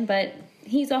have been, but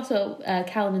he's also...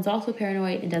 Kaladin's also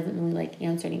paranoid and doesn't really, like,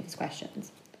 answer any of his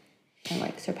questions. And,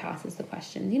 like, surpasses the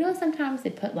questions. You know, sometimes they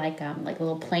put, like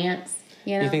little plants,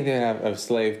 you know? You think they'd have a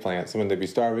slave plant, someone they'd be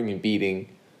starving and beating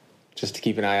just to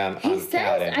keep an eye on He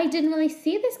says, Kaladin. I didn't really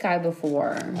see this guy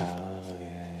before. Oh,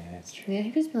 yeah, that's true. Yeah,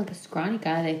 he was like a scrawny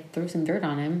guy. They threw some dirt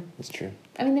on him. That's true.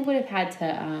 I mean, they would have had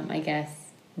to, I guess,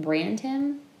 brand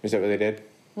him. Is that what they did?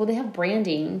 Well, they have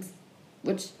brandings,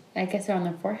 which I guess are on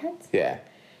their foreheads, Yeah.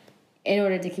 in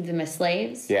order to keep them as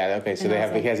slaves. Yeah, okay, so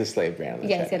And he has a slave brand on his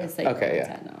Yeah, head he's got now. the slave Okay, brand yeah. on his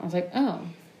head now. I was like, oh.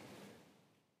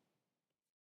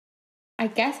 I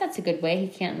guess that's a good way. He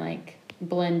can't, like,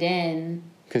 blend in.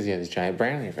 Because he has this giant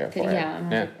brand on your forehead. Yeah.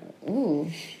 And I was like,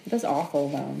 ooh, that's awful,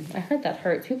 though. I heard that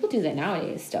hurts. People do that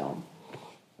nowadays still.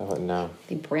 I wouldn't know.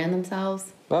 They brand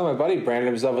themselves. Well, my buddy branded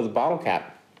himself with a bottle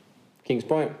cap. Kings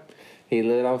Point. He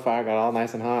lit it on fire, got all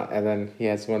nice and hot, and then he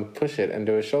had someone push it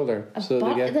into his shoulder. That's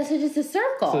just a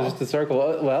circle. So just a circle.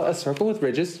 Well, a circle with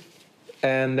ridges.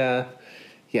 And,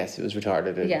 yes, it was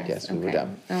retarded. And yes, we were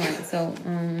dumb. All right, so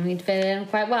we fit it in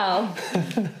quite well.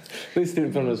 At least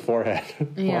didn't put on his forehead.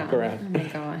 Walk around. Oh my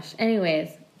gosh.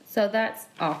 Anyways, so that's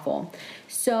awful.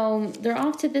 So they're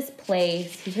off to this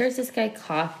place. He hears this guy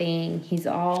coughing. He's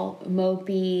all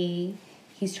mopey.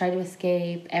 He's tried to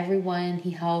escape. Everyone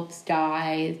he helps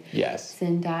dies. Yes.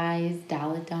 Sin dies.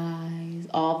 Dalit dies.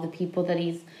 All the people that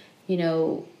he's,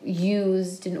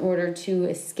 used in order to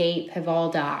escape have all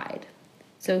died.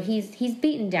 So he's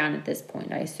beaten down at this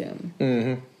point, I assume.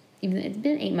 Mm-hmm. Even it's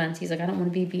been 8 months. He's like, I don't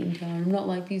want to be beaten down. I'm not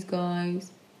like these guys.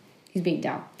 He's beaten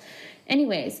down.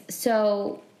 Anyways,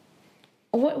 so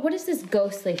what is this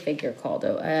ghostly figure called?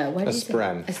 What did you say?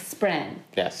 Spren. A Spren.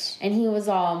 Yes. And he was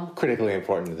all... Critically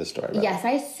important to the story. Yes,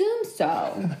 I assume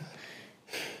so.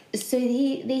 So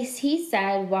he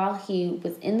said while he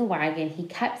was in the wagon, he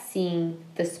kept seeing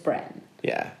the Spren.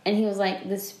 Yeah. And he was like,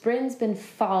 the Spren's been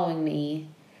following me,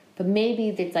 but maybe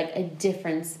it's like a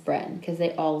different Spren because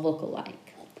they all look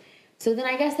alike. So then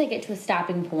I guess they get to a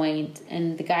stopping point,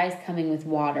 and the guy's coming with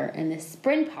water, and this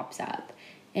Spren pops up,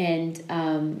 and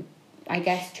I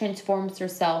guess transforms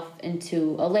herself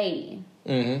into a lady.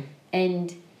 Mm-hmm.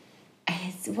 And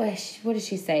what did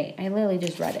she say? I literally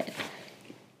just read it.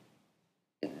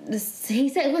 She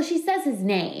says his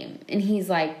name, and he's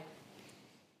like,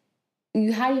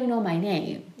 how do you know my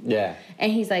name? Yeah.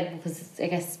 And he's like, because I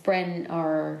guess Spren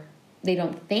are... They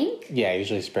don't think. Yeah,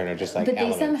 usually Spren are just like. But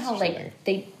they somehow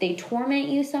they torment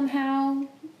you somehow.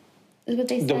 Is what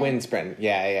they say. The wind Spren,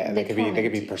 yeah. They could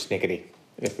be persnickety,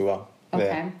 if you will. Okay.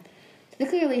 Yeah. So they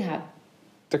clearly have.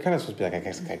 They're kind of supposed to be like, I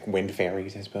guess, like wind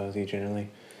fairies, I suppose. Generally,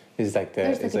 is like the.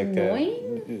 There's like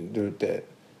annoying.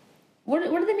 What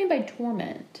do they mean by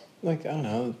torment? Like, I don't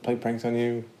know, play pranks on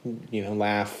you,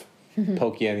 laugh,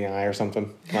 poke you in the eye or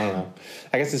something. I don't know.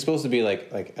 I guess it's supposed to be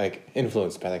like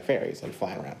influenced by like fairies and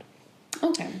fly around.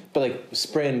 Okay. But like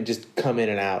Spren just come in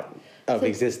and out of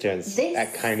existence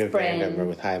at kind of random or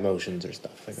with high emotions or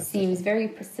stuff like that. Seems very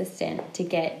persistent to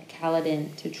get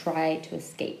Kaladin to try to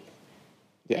escape.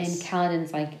 Yes. And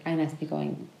Kaladin's like, I must be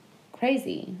going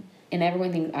crazy. And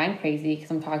everyone thinks I'm crazy because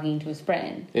I'm talking to a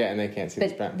Spren. Yeah, and they can't see the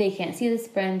Spren. But they can't see the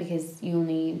Spren because you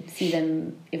only see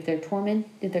them if they're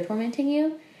tormenting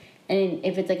you. And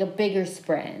if it's like a bigger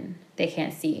Spren, they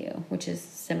can't see you, which is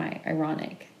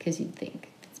semi-ironic because you'd think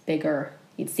it's bigger,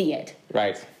 you'd see it.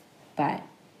 Right. But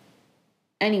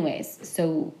anyways,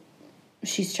 so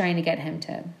she's trying to get him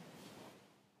to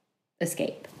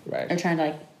escape. Right. Or trying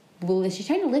to is she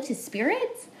trying to lift his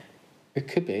spirits? It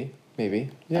could be,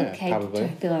 maybe. Yeah, okay, probably. I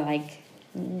feel like,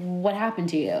 what happened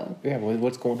to you? Yeah,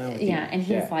 what's going on with you? Yeah, and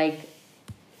he's like,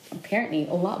 apparently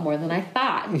a lot more than I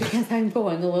thought because I'm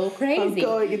going a little crazy. I'm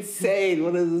going insane.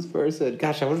 What is this person?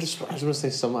 Gosh, I was going to say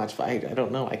so much, but I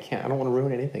don't know. I can't. I don't want to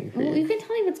ruin anything for you. Well, you can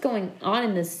tell me what's going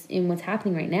on in what's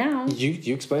happening right now.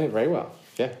 You explained it very well.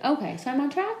 Yeah. Okay, so I'm on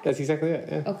track? That's exactly it,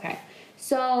 yeah. Okay.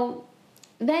 So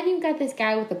then you've got this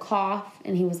guy with the cough,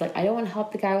 and he was like, I don't want to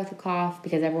help the guy with the cough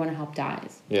because everyone I help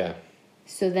dies. Yeah.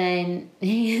 So then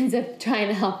he ends up trying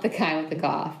to help the guy with the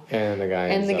cough. And the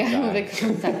guy with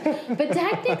the cough. But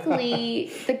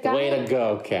technically, the guy... Way to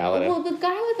go, Kaladin. Well, the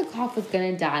guy with the cough was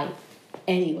going to die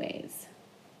anyways.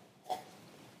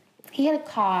 He had a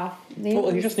cough.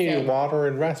 Well, he just needed water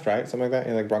and rest, right? Something like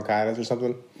that? Like bronchitis or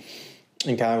something?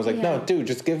 And Kaladin was like, no, dude,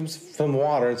 just give him some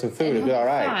water and some food. It'll be all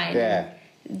right. Fine. Yeah.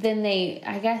 Then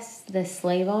I guess the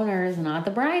slave owner is not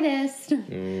the brightest.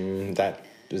 That...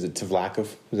 Is it Tvlakov?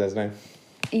 Is that his name?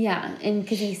 Yeah, and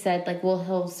because he said, well,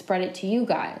 he'll spread it to you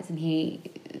guys. And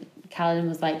Kaladin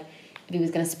was like, if he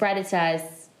was going to spread it to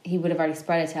us, he would have already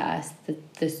spread it to us.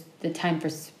 The time for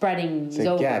spreading is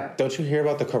over. Yeah, don't you hear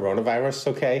about the coronavirus,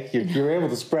 okay? You're able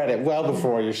to spread it well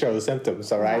before you show the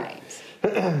symptoms, all right?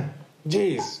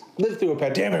 Jeez, live through a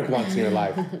pandemic once in your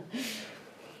life.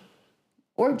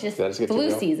 Or just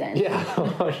flu season.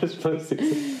 Yeah, or just flu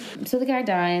season. So the guy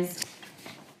dies.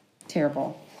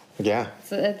 Terrible. Yeah.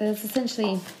 So that's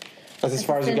essentially... That's as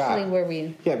far as you got. Essentially where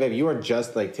we... Yeah, babe, you are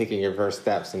just taking your first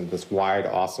steps into this wide,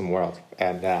 awesome world.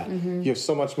 And you have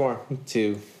so much more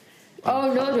to...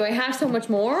 Oh, no, do I have so much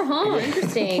more? Huh,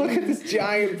 interesting. Look at this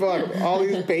giant book. All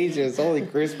these pages. Holy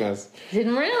Christmas.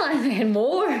 Didn't realize I had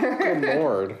more. Good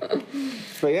Lord.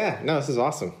 But yeah, no, this is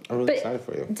awesome. I'm really excited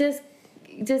for you. Does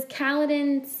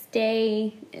Kaladin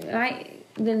stay...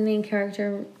 the main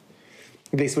character...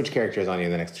 They switch characters on you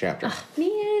in the next chapter. Oh,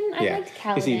 man, I liked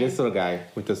Kaladin. You see this little guy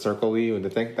with the circle and the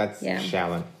thing? That's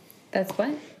Shallan. That's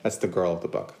what? That's the girl of the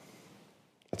book.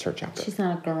 That's her chapter. She's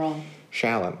not a girl.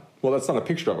 Shallan. Well, that's not a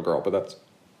picture of a girl, but that's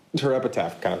her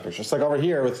epitaph kind of picture. It's like over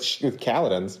here with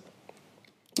Kaladin's.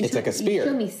 It's like a spear. You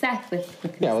showed me Seth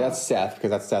with yeah, well, that's Seth, because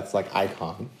that's Seth's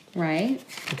icon. Right.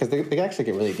 Because they actually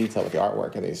get really detailed with the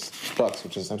artwork in these books,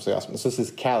 which is absolutely awesome. So this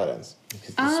is Kaladin's.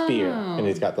 It's the spear, and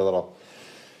he's got the little...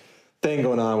 thing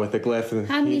going on with the glyph, and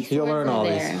how many you'll learn all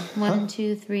there? these. 1,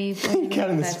 2, 3, 4.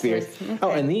 Counting the spears. Okay. Oh,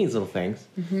 and these little things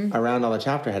around all the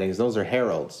chapter headings, those are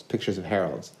heralds, pictures of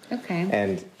heralds. Okay.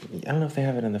 And I don't know if they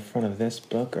have it in the front of this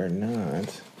book or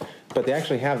not, but they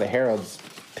actually have the heralds'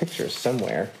 pictures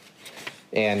somewhere.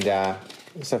 And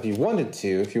so if you wanted to,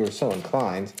 if you were so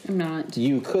inclined, I'm not.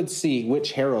 You could see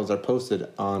which heralds are posted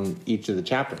on each of the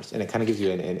chapters, and it kind of gives you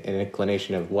an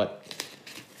inclination of what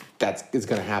is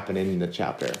going to happen in the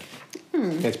chapter.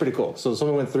 It's pretty cool. So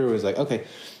someone went through and was like, okay,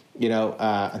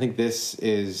 I think this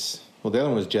is... Well, the other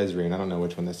one was Jezrien. I don't know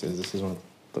which one this is. This is one of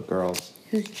the girls.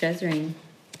 Who's Jezrien?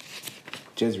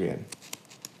 Jezrien.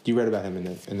 You read about him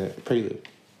in the prelude.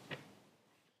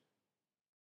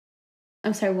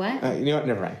 I'm sorry, what? You know what?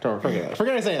 Never mind. Don't forget it.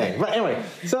 Forget I said anything. But anyway,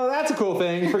 so that's a cool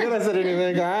thing. Forget I said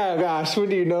anything. Oh gosh, what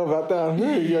do you know about that?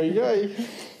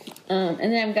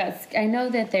 And then I know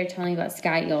that they're telling about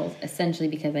sky eels, essentially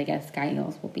because I guess sky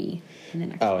eels will be in the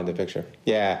next. Oh, in the picture.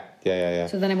 Yeah.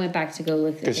 So then I went back to go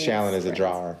look at because Shallon is a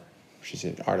drawer. She's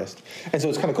an artist. And so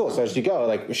it's kind of cool. So as you go,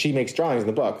 like, she makes drawings in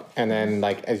the book, and then,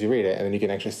 like, as you read it, and then you can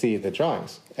actually see the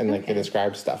drawings, and, like, it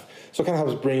describes stuff. So it kind of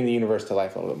helps bring the universe to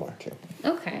life a little bit more, too.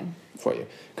 Okay. For you.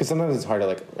 Because sometimes it's hard to,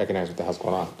 like, recognize what the hell's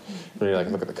going on. When you, like,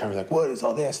 look at the cover, like, what is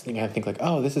all this? And you kind of think, like,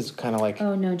 oh, this is kind of like...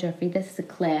 Oh, no, Jeffrey, this is a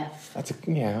cliff. That's a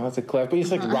cliff. But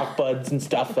it's, like, rock buds and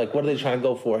stuff. Like, what are they trying to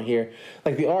go for here?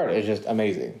 Like, the art is just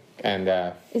amazing. And,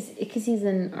 because he's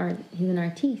an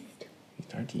artiste.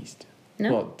 He's an artiste.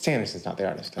 No? Well, Sanderson's not the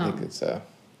artist. I think it's, I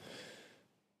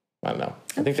don't know.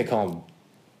 I think they call him,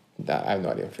 I have no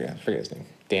idea. I forget his name.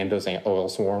 Dando's Oil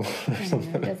Swarm or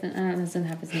something. It doesn't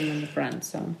have his name on the front,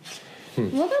 so.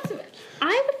 Well,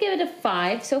 I would give it a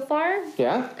 5 so far.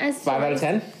 Yeah? 5 out of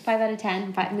 10? 5 out of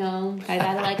 10. 5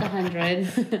 out of like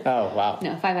 100. Oh, wow.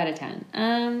 No, 5 out of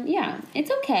 10. Yeah, it's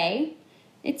okay.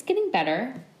 It's getting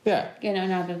better. Yeah. You know,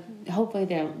 now that hopefully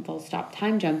they'll stop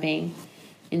time jumping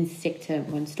and stick to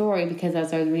one story, because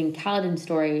as I was reading Kaladin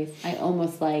stories, I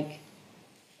almost like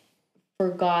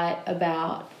forgot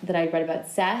about that I'd read about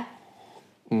Seth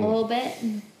a little bit,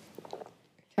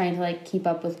 trying to like keep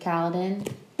up with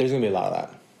Kaladin. There's gonna be a lot of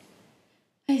that.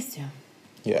 I assume.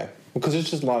 Yeah, because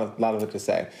there's just a lot of it to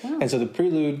say. Wow. And so the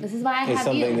prelude this is why I is have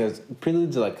something you. that's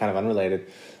preludes are like kind of unrelated.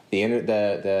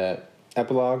 The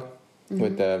epilogue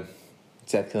with the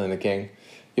Seth killing the king,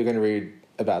 you're gonna read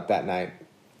about that night.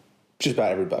 Just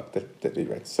about every book that he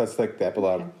writes. So that's like the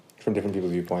epilogue from different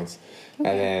people's viewpoints. Okay.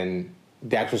 And then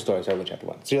the actual stories are the chapter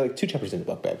 1. So you're like 2 chapters in the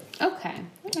book, babe. Okay.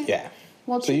 Yeah.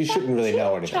 Well, so you shouldn't really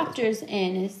know anything. Chapters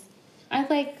in is, I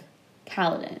like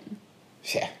Kaladin.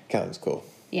 Yeah, Kaladin's cool.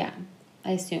 Yeah,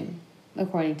 I assume,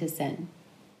 according to Sin,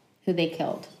 who they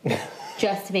killed.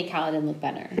 Just to make Kaladin look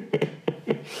better.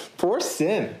 Poor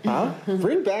Sin, huh?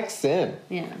 Bring back Sin.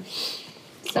 Yeah.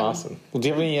 So. Awesome. Well, do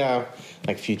you have any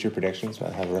like future predictions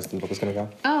about how the rest of the book is going to go?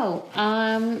 Oh,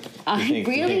 I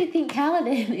really think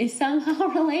Kaladin is somehow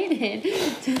related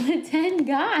to the 10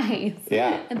 guys.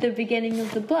 Yeah. At the beginning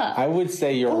of the book. I would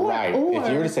say you're right. If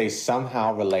you were to say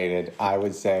somehow related, I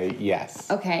would say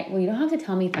yes. Okay. Well, you don't have to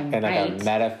tell me if I'm and right. And like a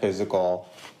metaphysical,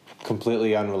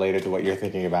 completely unrelated to what you're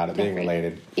thinking about it being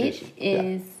related. It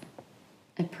is.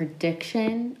 A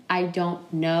prediction. I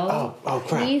don't know. Oh,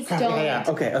 crap. Please don't. Yeah.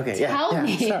 Okay. Tell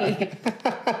me. Sorry.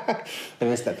 I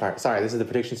missed that part. Sorry, this is the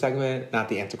prediction segment, not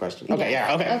the answer question. Okay,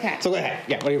 okay. So go ahead.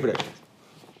 Yeah, what are your predictions?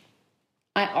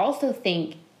 I also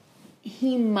think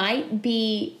he might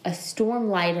be a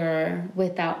Stormlighter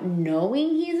without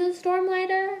knowing he's a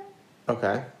Stormlighter.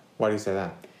 Okay. Why do you say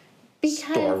that?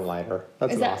 Because Stormlighter.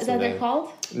 That's an awesome is that name. what they're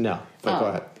called? No. But go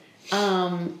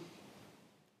ahead.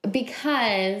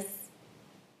 Because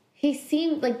he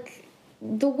seemed like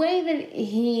the way that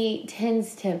he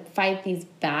tends to fight these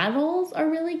battles are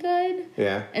really good.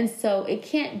 Yeah. And so it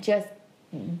can't just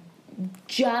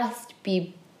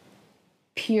be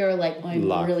pure, like, I'm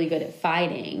luck. really good at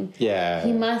fighting. Yeah.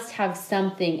 He must have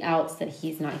something else that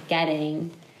he's not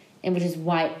getting, and which is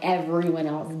why everyone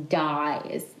else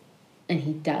dies and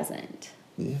he doesn't.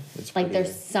 Yeah. It's like,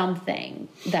 there's something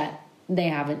that they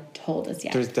haven't told us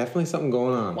yet. There's definitely something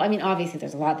going on. Well, I mean, obviously,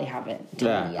 there's a lot they haven't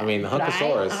told me yet. I mean, the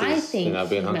Hunkosaurus I think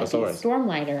being Hunkosaurus.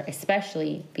 Stormlighter,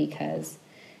 especially because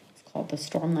it's called the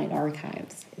Stormlight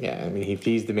Archives. Yeah, I mean, if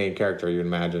he's the main character, you would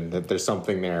imagine that there's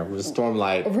something there with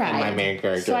Stormlight and my main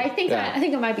character. So I think I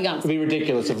might be on. It'd be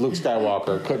ridiculous if Luke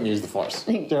Skywalker couldn't use the Force.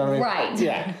 Do you know what I mean? Right.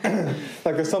 Yeah.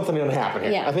 Like there's something going to happen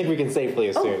here. Yeah. I think we can safely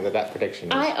assume that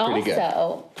prediction is pretty good.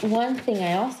 One thing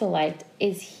I also liked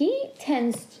is he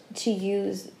tends to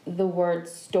use the word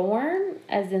storm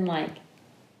as in like,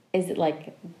 is it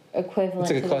like equivalent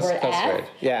to the word F?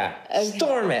 Yeah. Okay.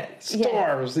 Storm it.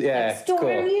 Storms. Yeah. Like, storm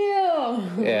cool.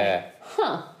 You. Yeah.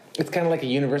 Huh. It's kind of like a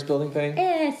universe building thing.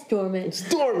 Storm it.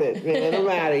 Storm it, man. I'm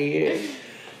out of here.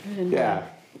 Yeah.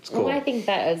 It's cool. Well, I think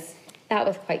that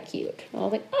was quite cute. I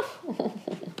was like, oh.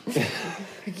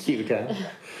 Cute, huh?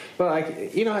 But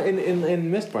like, you know,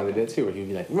 in Mistborn they did too, where he'd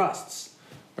be like, rusts.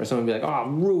 Or someone would be like, oh,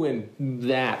 ruin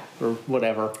that, or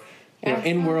whatever. You know,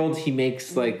 in world, he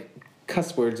makes, like,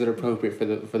 cuss words that are appropriate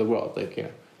for the world. Like, you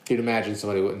know, you'd imagine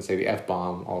somebody wouldn't say the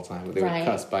F-bomb all the time, but they would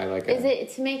cuss by, like, Is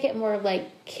it to make it more, like,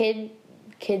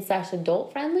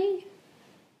 kid/adult friendly?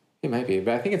 It might be,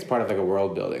 but I think it's part of, like, a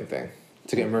world-building thing.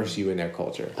 To immerse you in their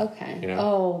culture. Okay. You know?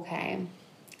 Oh, okay.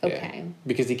 Okay. Yeah.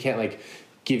 Because he can't, like,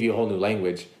 give you a whole new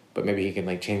language but maybe he can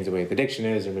like change the way the diction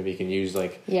is, or maybe he can use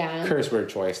like Yeah. curse word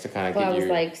choice to kind of Well, I get was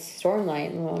you. like,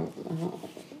 Stormlight. Well,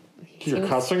 You're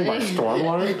cussing by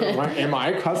Stormlight? Am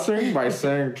I cussing by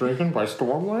saying drinking by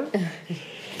Stormlight?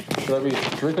 Should I be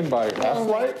drinking by F-Light?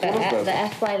 What is the this?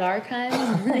 F-Light archive.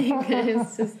 Like,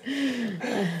 it's just,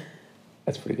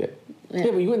 That's pretty good. Yeah,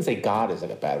 but you wouldn't say God is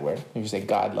like a bad word. If you say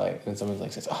Godlight, and someone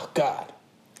like says, "Oh God,"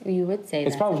 you would say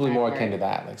it's that's probably a bad more word. akin to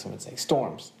that. Like someone saying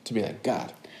storms to be like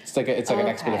God. It's like an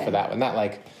expletive for that one, not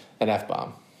like an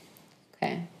F-bomb.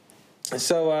 Okay.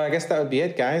 So I guess that would be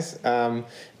it, guys.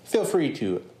 Feel free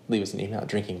to leave us an email,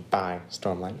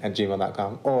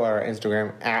 drinkingbystormlight@gmail.com, or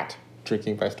Instagram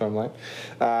 @drinkingbystormlight.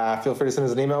 Feel free to send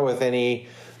us an email with any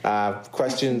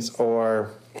questions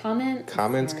or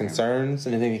comments, or concerns,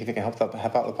 anything you think can help out the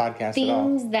podcast at all.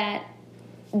 things that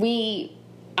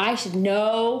I should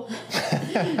know.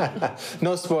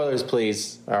 No spoilers,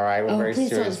 please. All right, we're very Please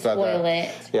don't serious about spoil that.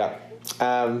 it. Yeah.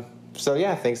 So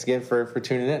yeah, thanks again for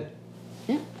tuning in.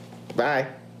 Yeah. Bye.